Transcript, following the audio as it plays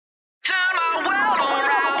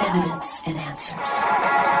Evidence and Answers.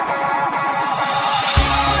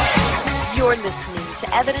 You're listening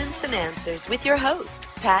to Evidence and Answers with your host,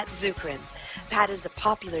 Pat Zukeran. Pat is a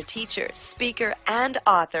popular teacher, speaker, and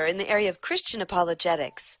author in the area of Christian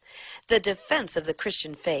apologetics, the defense of the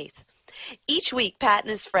Christian faith. Each week, Pat and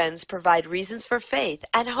his friends provide reasons for faith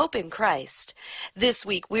and hope in Christ. This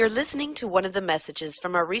week, we are listening to one of the messages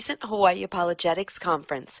from our recent Hawaii Apologetics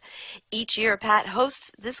Conference. Each year, Pat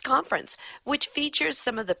hosts this conference, which features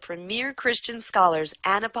some of the premier Christian scholars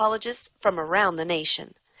and apologists from around the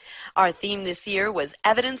nation. Our theme this year was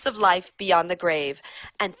Evidence of Life Beyond the Grave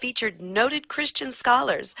and featured noted Christian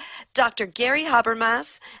scholars, Dr. Gary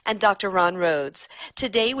Habermas and Dr. Ron Rhodes.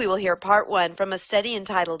 Today we will hear part one from a study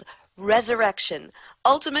entitled Resurrection,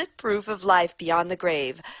 Ultimate Proof of Life Beyond the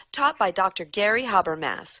Grave, taught by Dr. Gary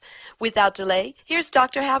Habermas. Without delay, here's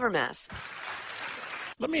Dr. Habermas.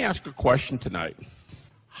 Let me ask a question tonight.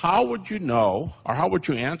 How would you know, or how would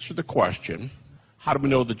you answer the question, how do we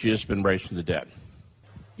know that Jesus has been raised from the dead?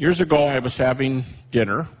 Years ago, I was having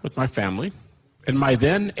dinner with my family, and my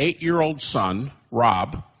then 8-year-old son,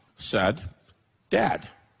 Rob, said, "Dad,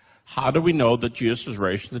 how do we know that Jesus was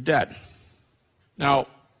raised from the dead?" Now,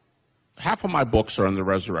 half of my books are on the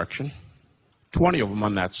resurrection, 20 of them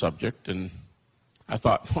on that subject, and I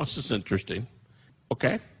thought, well, this is interesting.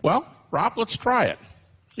 Okay, well, Rob, let's try it.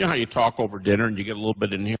 You know how you talk over dinner and you get a little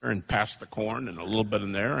bit in here and pass the corn and a little bit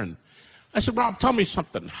in there, and I said, Rob, tell me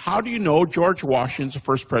something. How do you know George Washington's the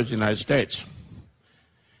first president of the United States?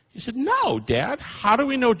 He said, no, Dad. How do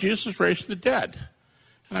we know Jesus was raised from the dead?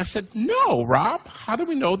 And I said, no, Rob. How do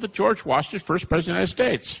we know that George Washington's first president of the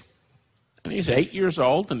United States? And he's 8 years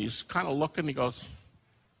old, and he's kind of looking, he goes,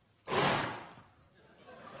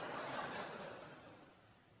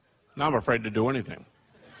 now I'm afraid to do anything.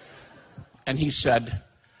 And he said,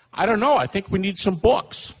 I don't know. I think we need some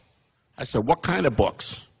books. I said, what kind of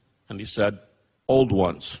books? And he said, old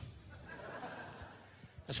ones.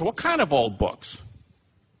 I said, what kind of old books?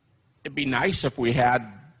 It'd be nice if we had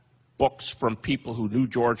books from people who knew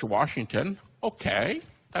George Washington. Okay,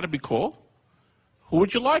 that'd be cool. Who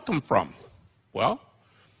would you like them from? Well,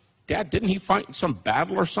 Dad, didn't he fight in some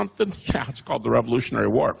battle or something? Yeah, it's called the Revolutionary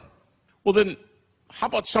War. Well, then, how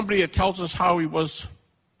about somebody that tells us how he was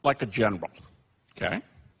like a general? Okay.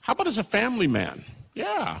 How about as a family man?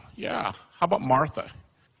 Yeah. How about Martha,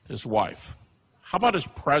 his wife? How about as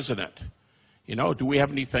president? You know, do we have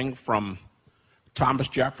anything from Thomas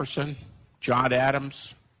Jefferson, John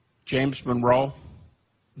Adams, James Monroe,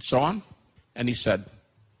 and so on? And he said,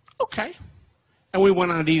 okay. And we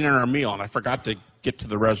went on eating our meal, and I forgot to get to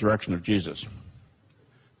the resurrection of Jesus.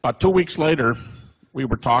 About 2 weeks later, we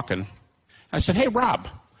were talking. I said, hey, Rob,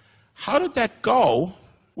 how did that go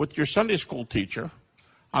with your Sunday school teacher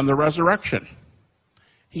on the resurrection?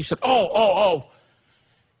 He said, oh.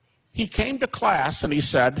 He came to class and he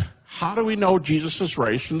said, how do we know Jesus was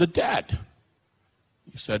raised from the dead?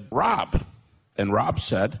 He said, Rob. And Rob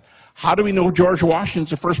said, how do we know George Washington's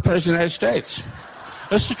the first president of the United States?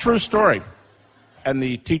 This is a true story. And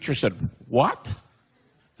the teacher said, what?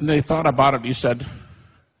 And they thought about it and he said,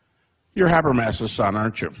 you're Habermas' son,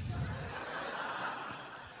 aren't you?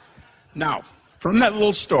 Now, from that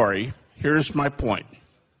little story, here's my point.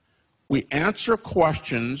 We answer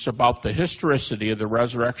questions about the historicity of the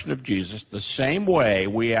resurrection of Jesus the same way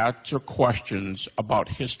we answer questions about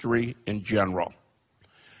history in general.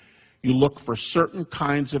 You look for certain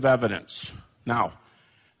kinds of evidence. Now,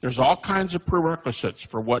 there's all kinds of prerequisites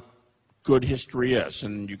for what good history is,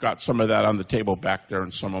 and you got some of that on the table back there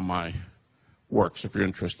in some of my works if you're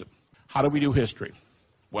interested. How do we do history?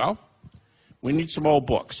 Well, we need some old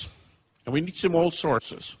books, and we need some old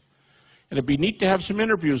sources. And it'd be neat to have some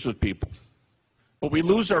interviews with people. But we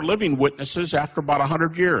lose our living witnesses after about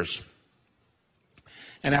 100 years.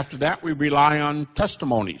 And after that, we rely on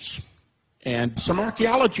testimonies. And some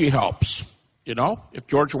archaeology helps. You know, if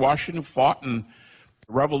George Washington fought in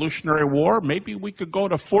the Revolutionary War, maybe we could go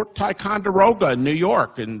to Fort Ticonderoga in New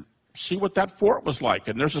York and see what that fort was like.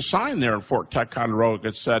 And there's a sign there in Fort Ticonderoga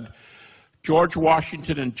that said, George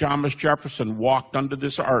Washington and Thomas Jefferson walked under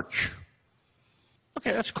this arch.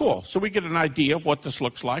 Okay, that's cool. So we get an idea of what this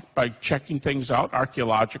looks like by checking things out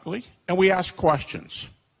archaeologically, and we ask questions.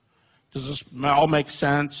 Does this all make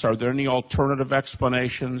sense? Are there any alternative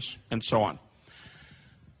explanations? And so on.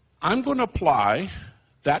 I'm going to apply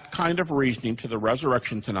that kind of reasoning to the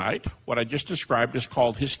resurrection tonight. What I just described is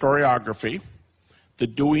called historiography, the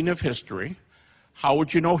doing of history. How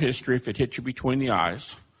would you know history if it hit you between the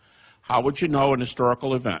eyes? How would you know an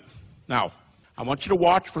historical event? Now, I want you to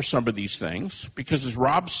watch for some of these things because, as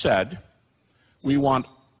Rob said, we want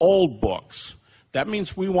old books. That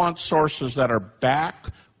means we want sources that are back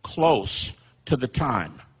close to the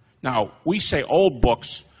time. Now, we say old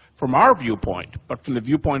books from our viewpoint, but from the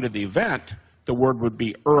viewpoint of the event, the word would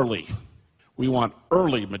be early. We want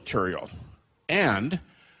early material. And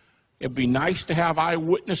it'd be nice to have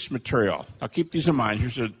eyewitness material. Now, keep these in mind.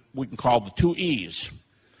 Here's what we can call the 2 E's.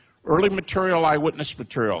 Early material, eyewitness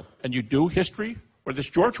material. And you do history, whether it's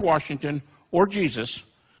George Washington or Jesus.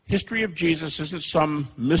 History of Jesus isn't some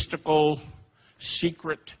mystical,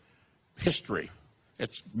 secret history.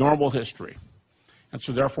 It's normal history. And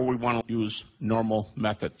so therefore we want to use normal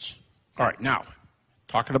methods. All right, now,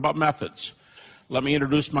 talking about methods, let me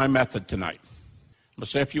introduce my method tonight. I'm going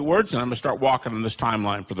to say a few words, and I'm going to start walking on this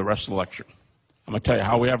timeline for the rest of the lecture. I'm going to tell you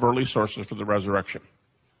how we have early sources for the resurrection.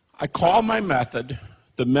 I call my method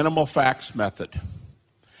the minimal facts method.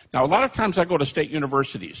 Now, a lot of times I go to state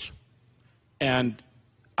universities, and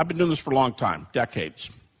I've been doing this for a long time, decades,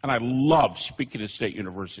 and I love speaking at state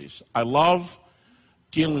universities. I love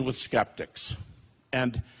dealing with skeptics.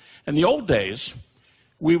 And in the old days,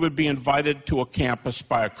 we would be invited to a campus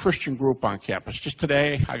by a Christian group on campus. Just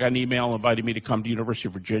today, I got an email inviting me to come to University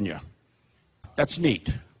of Virginia. That's neat.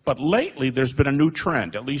 But lately, there's been a new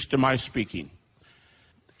trend, at least in my speaking.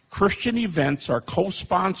 Christian events are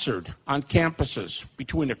co-sponsored on campuses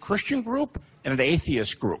between a Christian group and an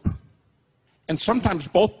atheist group. And sometimes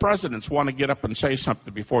both presidents want to get up and say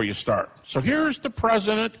something before you start. So here's the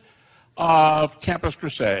president of Campus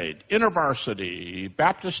Crusade, InterVarsity,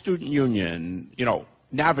 Baptist Student Union,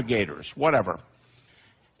 Navigators, whatever.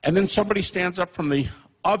 And then somebody stands up from the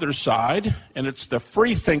other side, and it's the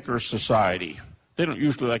Freethinker Society. They don't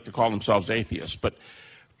usually like to call themselves atheists, but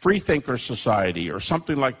Freethinker Society or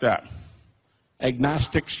something like that.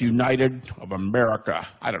 Agnostics United of America.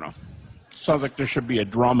 I don't know. Sounds like there should be a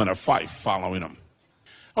drum and a fife following them.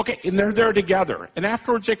 Okay, and they're there together. And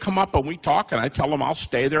afterwards they come up and we talk, and I tell them I'll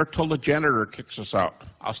stay there till the janitor kicks us out.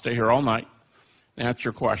 I'll stay here all night and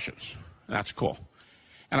answer questions. And that's cool.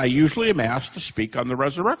 And I usually am asked to speak on the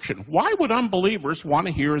resurrection. Why would unbelievers want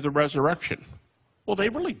to hear the resurrection? Well, they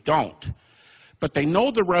really don't. But they know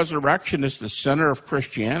the resurrection is the center of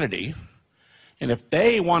Christianity. And if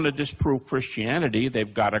they want to disprove Christianity,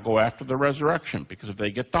 they've got to go after the resurrection. Because if they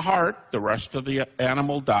get the heart, the rest of the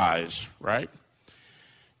animal dies, right?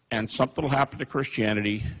 And something will happen to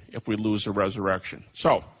Christianity if we lose the resurrection.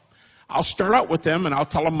 So I'll start out with them and I'll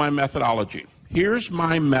tell them my methodology. Here's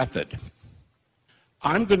my method.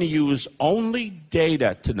 I'm going to use only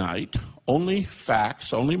data tonight, only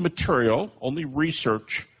facts, only material, only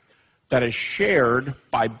research that is shared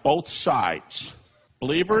by both sides.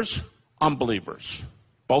 Believers, unbelievers,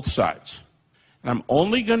 both sides. And I'm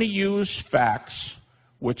only going to use facts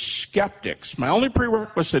which skeptics, my only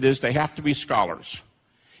prerequisite is they have to be scholars.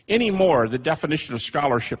 Anymore, the definition of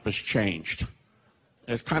scholarship has changed.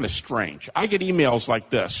 It's kind of strange. I get emails like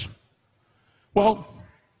this. Well,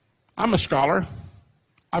 I'm a scholar.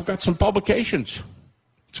 I've got some publications.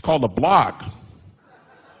 It's called a blog.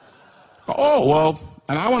 Oh, well,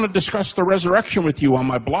 and I want to discuss the resurrection with you on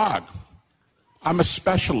my blog. I'm a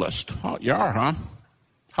specialist. Oh, you are, huh?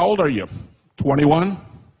 How old are you? 21?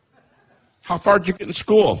 How far did you get in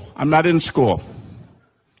school? I'm not in school.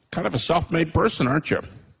 Kind of a self-made person, aren't you?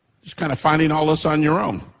 Just kind of finding all this on your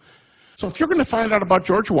own. So if you're going to find out about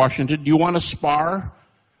George Washington, do you want to spar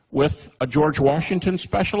with a George Washington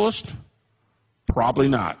specialist? Probably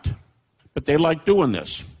not. But they like doing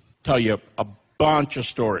this. Tell you a bunch of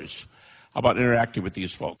stories about interacting with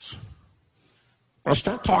these folks. I'll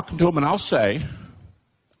start talking to them and I'll say,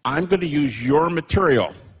 I'm going to use your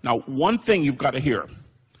material. Now, one thing you've got to hear.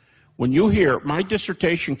 When you hear my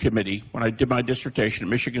dissertation committee, when I did my dissertation at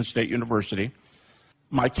Michigan State University,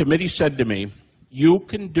 my committee said to me, you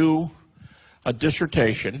can do a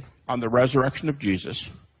dissertation on the resurrection of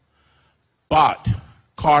Jesus, but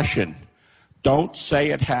caution, don't say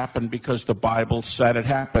it happened because the Bible said it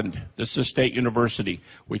happened. This is State University.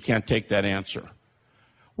 We can't take that answer.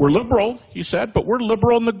 We're liberal, he said, but we're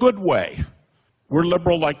liberal in the good way. We're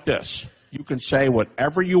liberal like this. You can say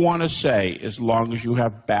whatever you want to say as long as you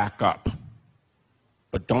have backup.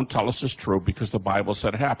 But don't tell us it's true because the Bible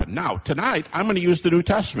said it happened. Now, tonight, I'm going to use the New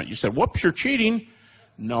Testament. You said, whoops, you're cheating.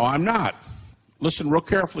 No, I'm not. Listen real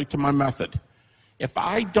carefully to my method. If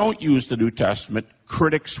I don't use the New Testament,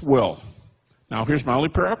 critics will. Now, here's my only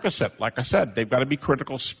prerequisite. Like I said, they've got to be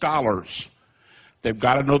critical scholars. They've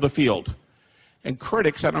got to know the field. And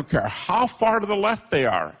critics, I don't care how far to the left they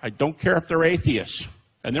are. I don't care if they're atheists.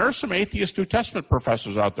 And there are some atheist New Testament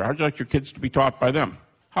professors out there. How'd you like your kids to be taught by them?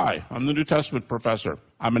 Hi, I'm the New Testament professor.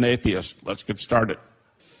 I'm an atheist. Let's get started.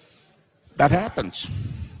 That happens.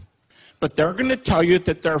 But they're going to tell you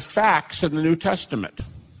that there are facts in the New Testament.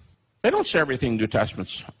 They don't say everything in the New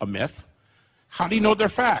Testament's a myth. How do you know they're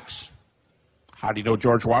facts? How do you know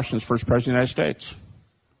George Washington's first president of the United States?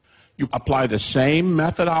 You apply the same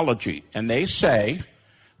methodology, and they say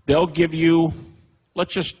they'll give you,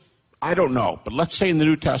 I don't know, but let's say in the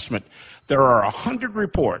New Testament there are 100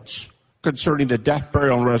 reports concerning the death,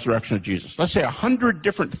 burial, and resurrection of Jesus. Let's say 100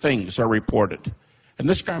 different things are reported. And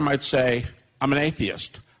this guy might say, I'm an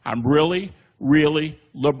atheist. I'm really, really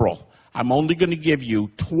liberal. I'm only going to give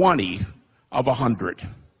you 20 of 100.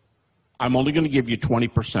 I'm only going to give you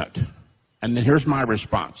 20%. And then here's my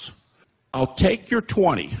response. I'll take your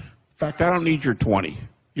 20. In fact, I don't need your 20.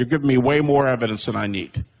 You're giving me way more evidence than I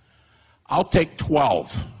need. I'll take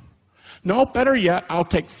 12. No, better yet, I'll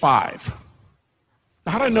take 5.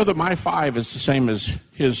 How do I know that my 5 is the same as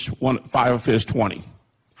his 5 of his 20?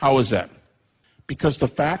 How is that? Because the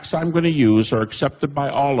facts I'm going to use are accepted by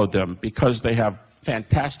all of them because they have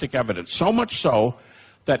fantastic evidence. So much so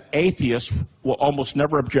that atheists will almost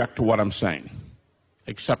never object to what I'm saying,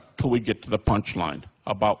 except till we get to the punchline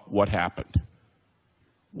about what happened.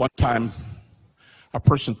 One time, a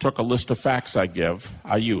person took a list of facts I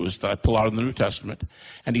used, that I pull out of the New Testament,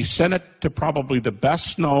 and he sent it to probably the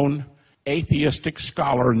best-known atheistic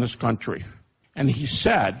scholar in this country. And he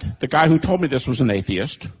said, the guy who told me this was an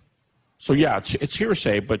atheist, so yeah, it's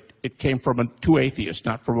hearsay, but it came from two atheists,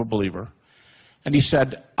 not from a believer. And he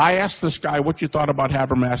said, I asked this guy what you thought about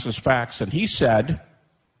Habermas's facts, and he said,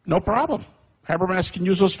 no problem. Habermas can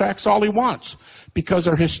use those facts all he wants because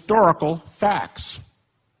they're historical facts.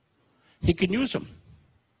 He can use them.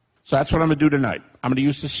 So that's what I'm going to do tonight. I'm going to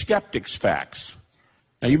use the skeptic's facts.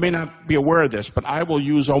 Now, you may not be aware of this, but I will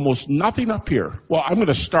use almost nothing up here. Well, I'm going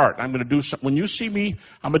to start. I'm going to do some, when you see me,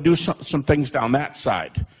 I'm going to do some things down that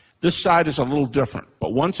side. This side is a little different.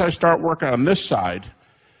 But once I start working on this side,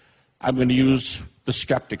 I'm going to use the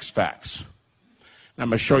skeptic's facts. And I'm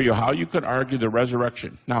going to show you how you could argue the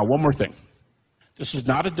resurrection. Now, one more thing. This is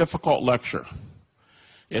not a difficult lecture.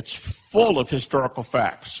 It's full of historical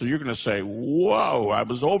facts. So you're going to say, whoa, I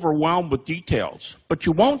was overwhelmed with details. But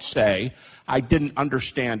you won't say, I didn't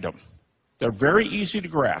understand them. They're very easy to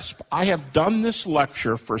grasp. I have done this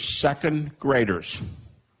lecture for second graders.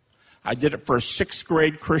 I did it for a sixth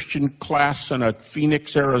grade Christian class in a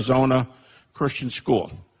Phoenix, Arizona Christian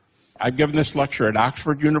school. I've given this lecture at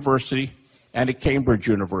Oxford University and at Cambridge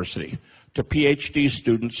University to PhD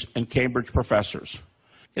students and Cambridge professors.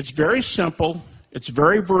 It's very simple. It's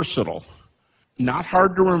very versatile, not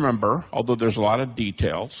hard to remember, although there's a lot of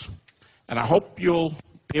details. And I hope you'll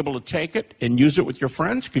be able to take it and use it with your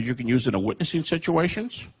friends, because you can use it in witnessing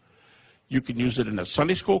situations. You can use it in a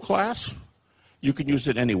Sunday school class. You can use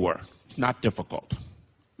it anywhere. It's not difficult.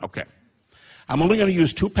 Okay. I'm only going to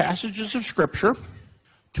use 2 passages of Scripture,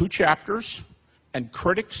 2 chapters, and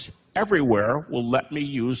critics everywhere will let me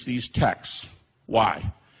use these texts.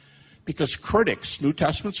 Why? Because critics, New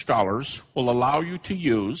Testament scholars, will allow you to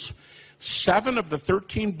use 7 of the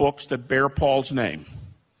 13 books that bear Paul's name.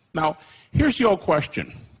 Now, here's the old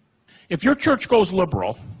question. If your church goes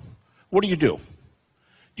liberal, what do? Do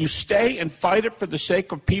you stay and fight it for the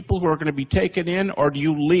sake of people who are going to be taken in, or do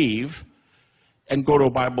you leave and go to a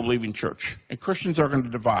Bible-believing church? And Christians are going to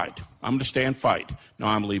divide. I'm going to stay and fight. No,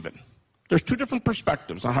 I'm leaving. There's 2 different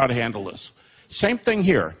perspectives on how to handle this. Same thing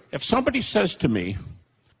here. If somebody says to me,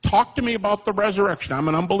 talk to me about the resurrection. I'm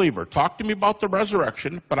an unbeliever. Talk to me about the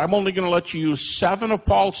resurrection, but I'm only going to let you use 7 of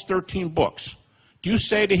Paul's 13 books. Do you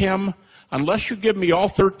say to him, unless you give me all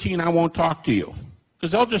 13, I won't talk to you?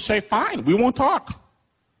 Because they'll just say, fine, we won't talk.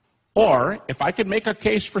 Or, if I could make a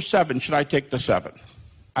case for 7, should I take the 7?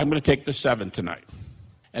 I'm going to take the 7 tonight.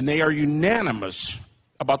 And they are unanimous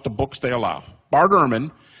about the books they allow. Bart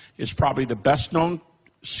Ehrman is probably the best-known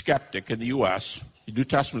skeptic in the U.S., a New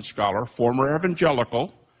Testament scholar, former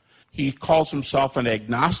evangelical. He calls himself an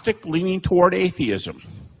agnostic leaning toward atheism.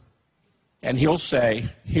 And he'll say,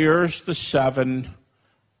 here's the 7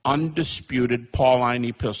 undisputed Pauline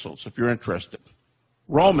epistles, if you're interested.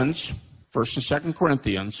 Romans, 1st and 2nd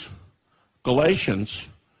Corinthians, Galatians,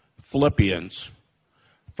 Philippians,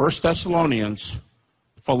 1 Thessalonians,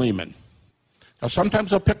 Philemon. Now,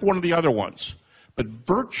 sometimes I'll pick one of the other ones, but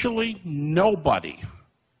virtually nobody,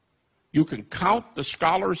 you can count the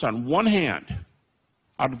scholars on one hand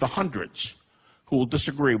out of the hundreds who will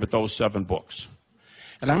disagree with those 7 books.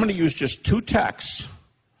 And I'm going to use just 2 texts,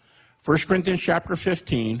 1 Corinthians chapter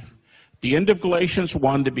 15, the end of Galatians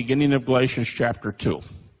 1, the beginning of Galatians chapter 2.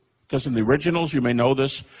 Because in the originals, you may know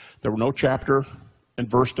this, there were no chapter and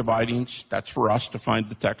verse dividings. That's for us to find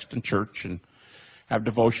the text in church and have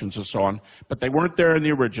devotions and so on. But they weren't there in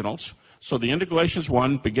the originals. So the end of Galatians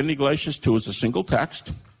 1, beginning of Galatians 2 is a single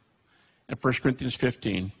text, and 1 Corinthians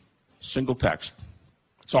 15 Single text.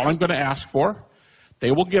 That's all I'm going to ask for.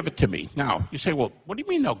 They will give it to me. Now, you say, well, what do you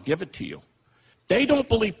mean they'll give it to you? They don't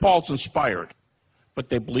believe Paul's inspired, but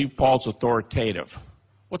they believe Paul's authoritative.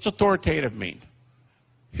 What's authoritative mean?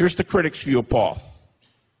 Here's the critics' view of Paul.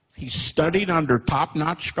 He studied under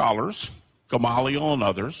top-notch scholars, Gamaliel and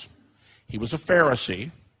others. He was a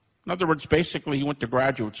Pharisee. In other words, basically, he went to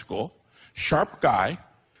graduate school. Sharp guy,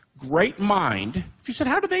 great mind. If you said,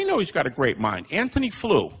 how do they know he's got a great mind? Antony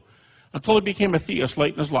Flew, until he became a theist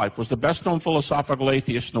late in his life, was the best-known philosophical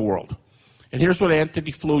atheist in the world. And here's what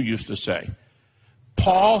Antony Flew used to say.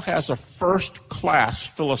 Paul has a first-class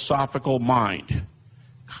philosophical mind.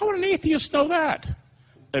 How would an atheist know that?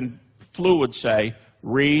 And Flew would say,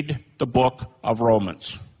 read the book of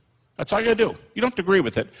Romans. That's all you do. You don't have to agree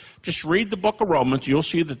with it. Just read the book of Romans. You'll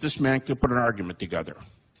see that this man could put an argument together.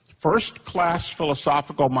 First-class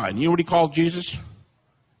philosophical mind. You know what he called Jesus?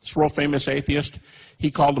 This world-famous atheist? He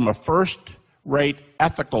called him a first-rate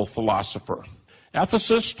ethical philosopher.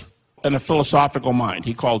 Ethicist and a philosophical mind.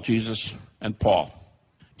 He called Jesus and Paul.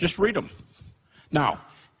 Just read them. Now,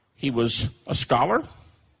 he was a scholar,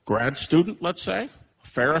 grad student, let's say, a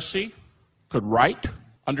Pharisee, could write,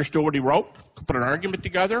 understood what he wrote, could put an argument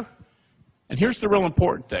together. And here's the real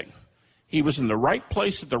important thing. He was in the right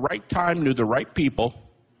place at the right time, knew the right people,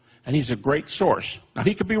 and he's a great source. Now,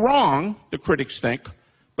 he could be wrong, the critics think,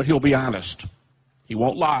 but he'll be honest. He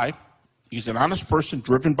won't lie. He's an honest person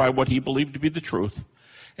driven by what he believed to be the truth.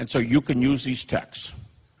 And so you can use these texts.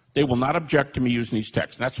 They will not object to me using these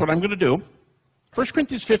texts. And that's what I'm going to do. 1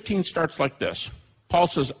 Corinthians 15 starts like this. Paul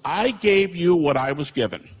says, I gave you what I was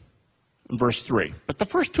given. In verse 3. But the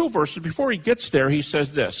first two verses, before he gets there, he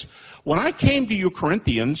says this. When I came to you,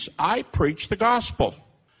 Corinthians, I preached the gospel.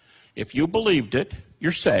 If you believed it,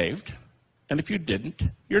 you're saved. And if you didn't,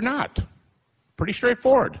 you're not. Pretty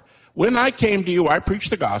straightforward. When I came to you, I preached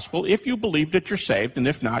the gospel. If you believed it, you're saved. And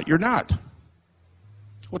if not, you're not.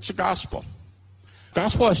 What's the gospel?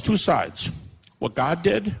 Gospel has two sides. What God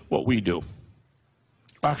did, what we do.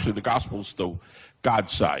 Actually, the gospel is the God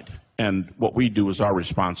side. And what we do is our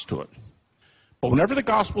response to it. But whenever the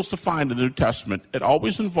gospel is defined in the New Testament, it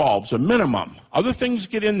always involves a minimum. Other things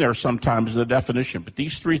get in there sometimes in the definition, but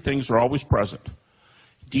these three things are always present.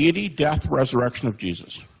 Deity, death, resurrection of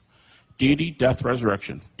Jesus. Deity, death,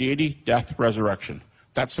 resurrection. Deity, death, resurrection.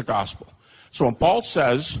 That's the gospel. So when Paul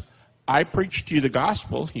says, I preached to you the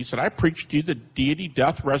gospel, he said, I preached to you the deity,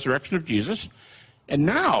 death, resurrection of Jesus. And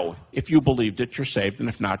now, if you believed it, you're saved, and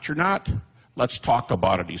if not, you're not. Let's talk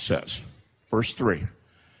about it, he says. Verse 3.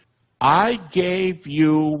 I gave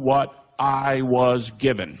you what I was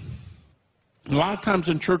given. And a lot of times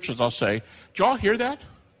in churches I'll say, did y'all hear that?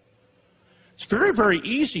 It's very, very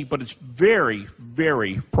easy, but it's very,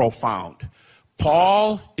 very profound.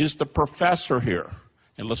 Paul is the professor here.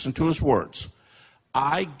 And listen to his words.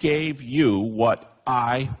 I gave you what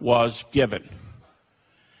I was given.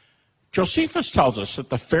 Josephus tells us that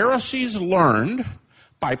the Pharisees learned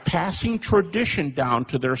by passing tradition down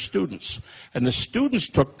to their students. And the students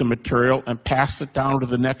took the material and passed it down to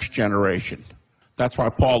the next generation. That's why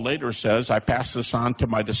Paul later says, I pass this on to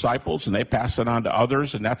my disciples, and they pass it on to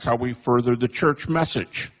others, and that's how we further the church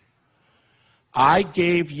message. I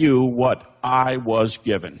gave you what I was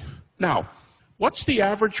given. Now, what's the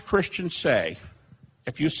average Christian say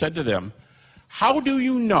if you said to them, how do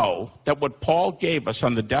you know that what Paul gave us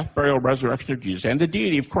on the death, burial, resurrection of Jesus and the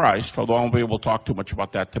deity of Christ, although I won't be able to talk too much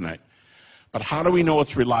about that tonight, but how do we know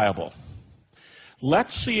it's reliable?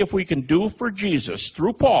 Let's see if we can do for Jesus,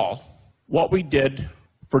 through Paul, what we did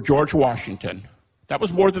for George Washington. That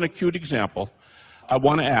was more than a cute example. I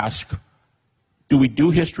want to ask, do we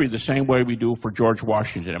do history the same way we do for George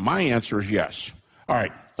Washington? And my answer is yes. All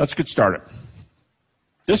right, let's get started.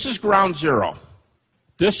 This is ground zero.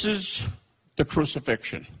 This is the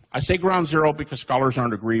crucifixion. I say ground zero because scholars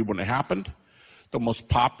aren't agreed when it happened. The most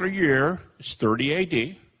popular year is 30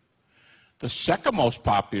 AD. The second most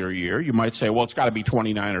popular year, you might say, well, it's got to be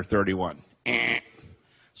 29 or 31.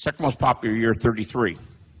 Second most popular year, 33.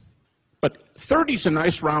 But 30 is a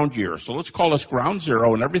nice round year, so let's call this ground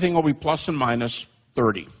zero, and everything will be plus and minus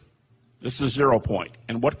 30. This is 0 point.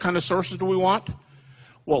 And what kind of sources do we want?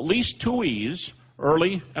 Well, at least two E's,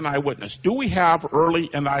 early and eyewitness. Do we have early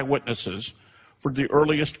and eyewitnesses for the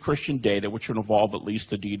earliest Christian data, which would involve at least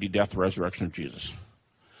the deity, death, resurrection of Jesus?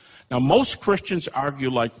 Now, most Christians argue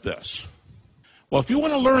like this. Well, if you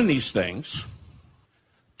want to learn these things,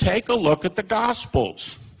 take a look at the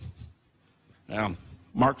Gospels. Now,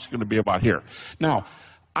 Mark's going to be about here. Now,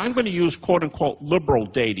 I'm going to use quote-unquote liberal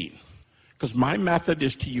dating because my method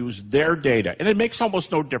is to use their data, and it makes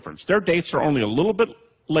almost no difference. Their dates are only a little bit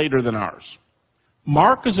later than ours.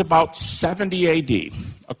 Mark is about 70 AD,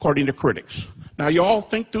 according to critics. Now, you all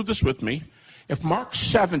think through this with me. If Mark's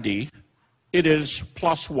 70, it is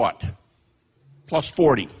plus what? Plus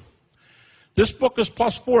 40. This book is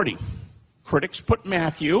plus 40. Critics put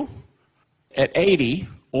Matthew at 80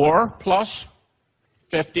 or plus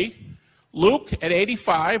 50. Luke at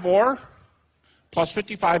 85 or plus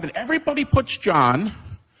 55. And everybody puts John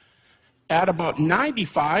at about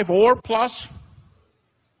 95 or plus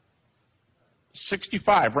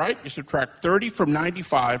 65, right? You subtract 30 from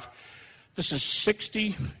 95. This is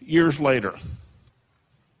 60 years later.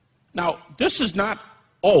 Now, this is not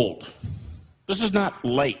old. This is not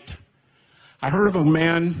late. I heard of a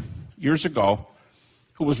man years ago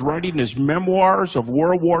who was writing his memoirs of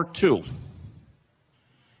World War II.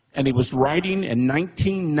 And he was writing in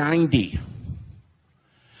 1990.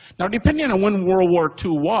 Now, depending on when World War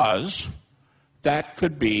II was, that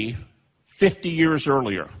could be 50 years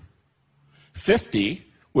earlier. 50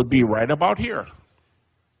 would be right about here.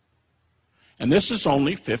 And this is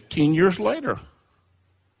only 15 years later.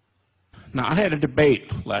 Now, I had a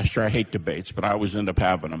debate last year. I hate debates, but I always end up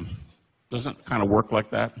having them. Doesn't it kind of work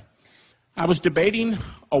like that? I was debating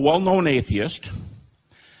a well-known atheist,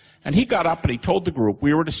 and he got up and he told the group,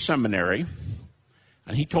 we were at a seminary,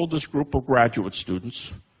 and he told this group of graduate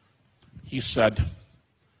students, he said,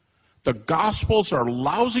 the Gospels are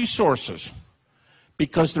lousy sources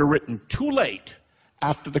because they're written too late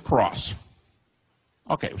after the cross.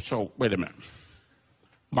 Okay, so wait a minute.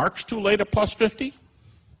 Mark's too late at plus 50?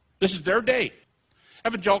 This is their date.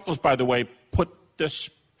 Evangelicals, by the way, put this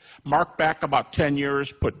Mark back about 10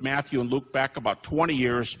 years, put Matthew and Luke back about 20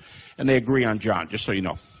 years, and they agree on John, just so you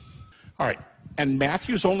know. All right, and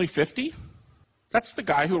Matthew's only 50? That's the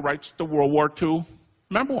guy who writes the World War II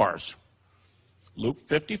memoirs. Luke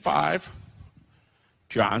 55,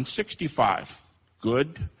 John 65.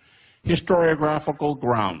 Good historiographical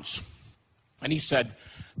grounds. And he said,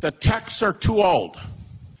 the texts are too old.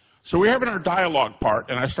 So we're having our dialogue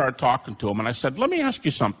part, and I started talking to him, and I said, let me ask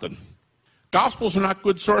you something. Gospels are not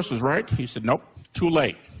good sources, right? He said, nope, too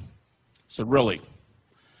late. I said, really?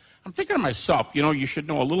 I'm thinking to myself, you know, you should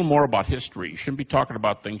know a little more about history. You shouldn't be talking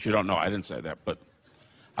about things you don't know. I didn't say that, but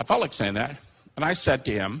I felt like saying that. And I said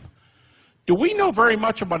to him, do we know very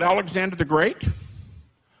much about Alexander the Great?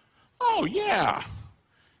 Oh, yeah.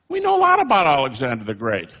 We know a lot about Alexander the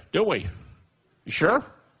Great, do we? You sure?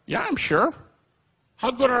 Yeah, I'm sure. How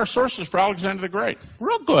good are our sources for Alexander the Great?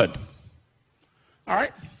 Real good. All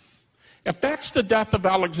right. If that's the death of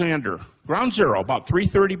Alexander, ground zero, about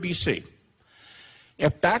 330 BC,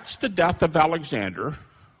 if that's the death of Alexander,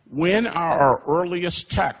 when are our earliest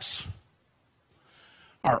texts?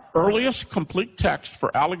 Our earliest complete text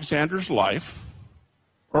for Alexander's life,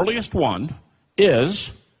 earliest one,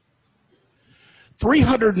 is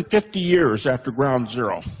 350 years after ground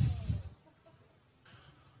zero.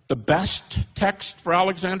 The best text for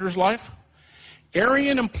Alexander's life?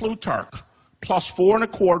 Arian and Plutarch, plus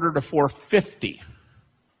 4.25 to 450.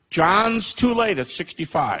 John's too late at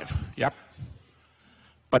 65. Yep.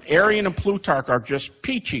 But Arian and Plutarch are just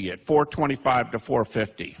peachy at 425 to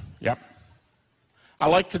 450. Yep. I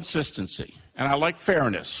like consistency, and I like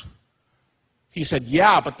fairness. He said,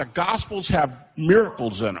 yeah, but the Gospels have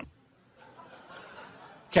miracles in them.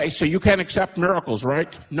 Okay, so you can't accept miracles,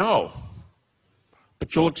 right? No.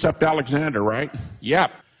 But you'll accept Alexander, right?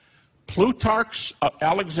 Yep. Plutarch's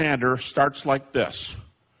Alexander starts like this.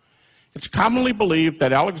 It's commonly believed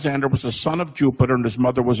that Alexander was the son of Jupiter and his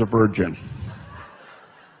mother was a virgin.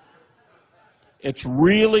 It's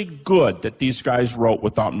really good that these guys wrote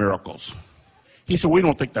without miracles. He said, we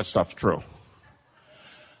don't think that stuff's true.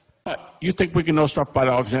 But you think we can know stuff about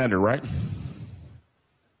Alexander, right?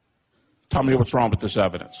 Tell me what's wrong with this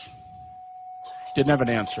evidence. Didn't have an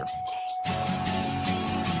answer.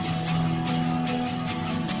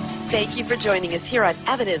 Thank you for joining us here on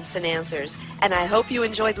Evidence and Answers, and I hope you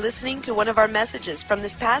enjoyed listening to one of our messages from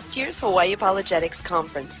this past year's Hawaii Apologetics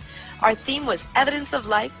Conference. Our theme was Evidence of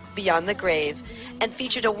Life Beyond the Grave, and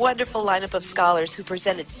featured a wonderful lineup of scholars who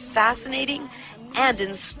presented fascinating and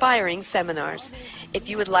inspiring seminars. If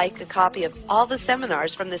you would like a copy of all the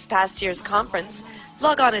seminars from this past year's conference,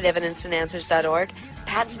 log on at evidenceandanswers.org.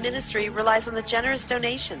 Pat's ministry relies on the generous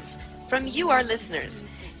donations from you, our listeners.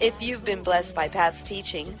 If you've been blessed by Pat's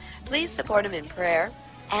teaching, please support him in prayer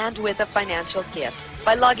and with a financial gift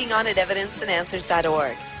by logging on at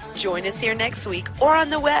evidenceandanswers.org. Join us here next week or on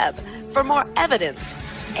the web for more evidence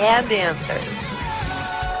and answers.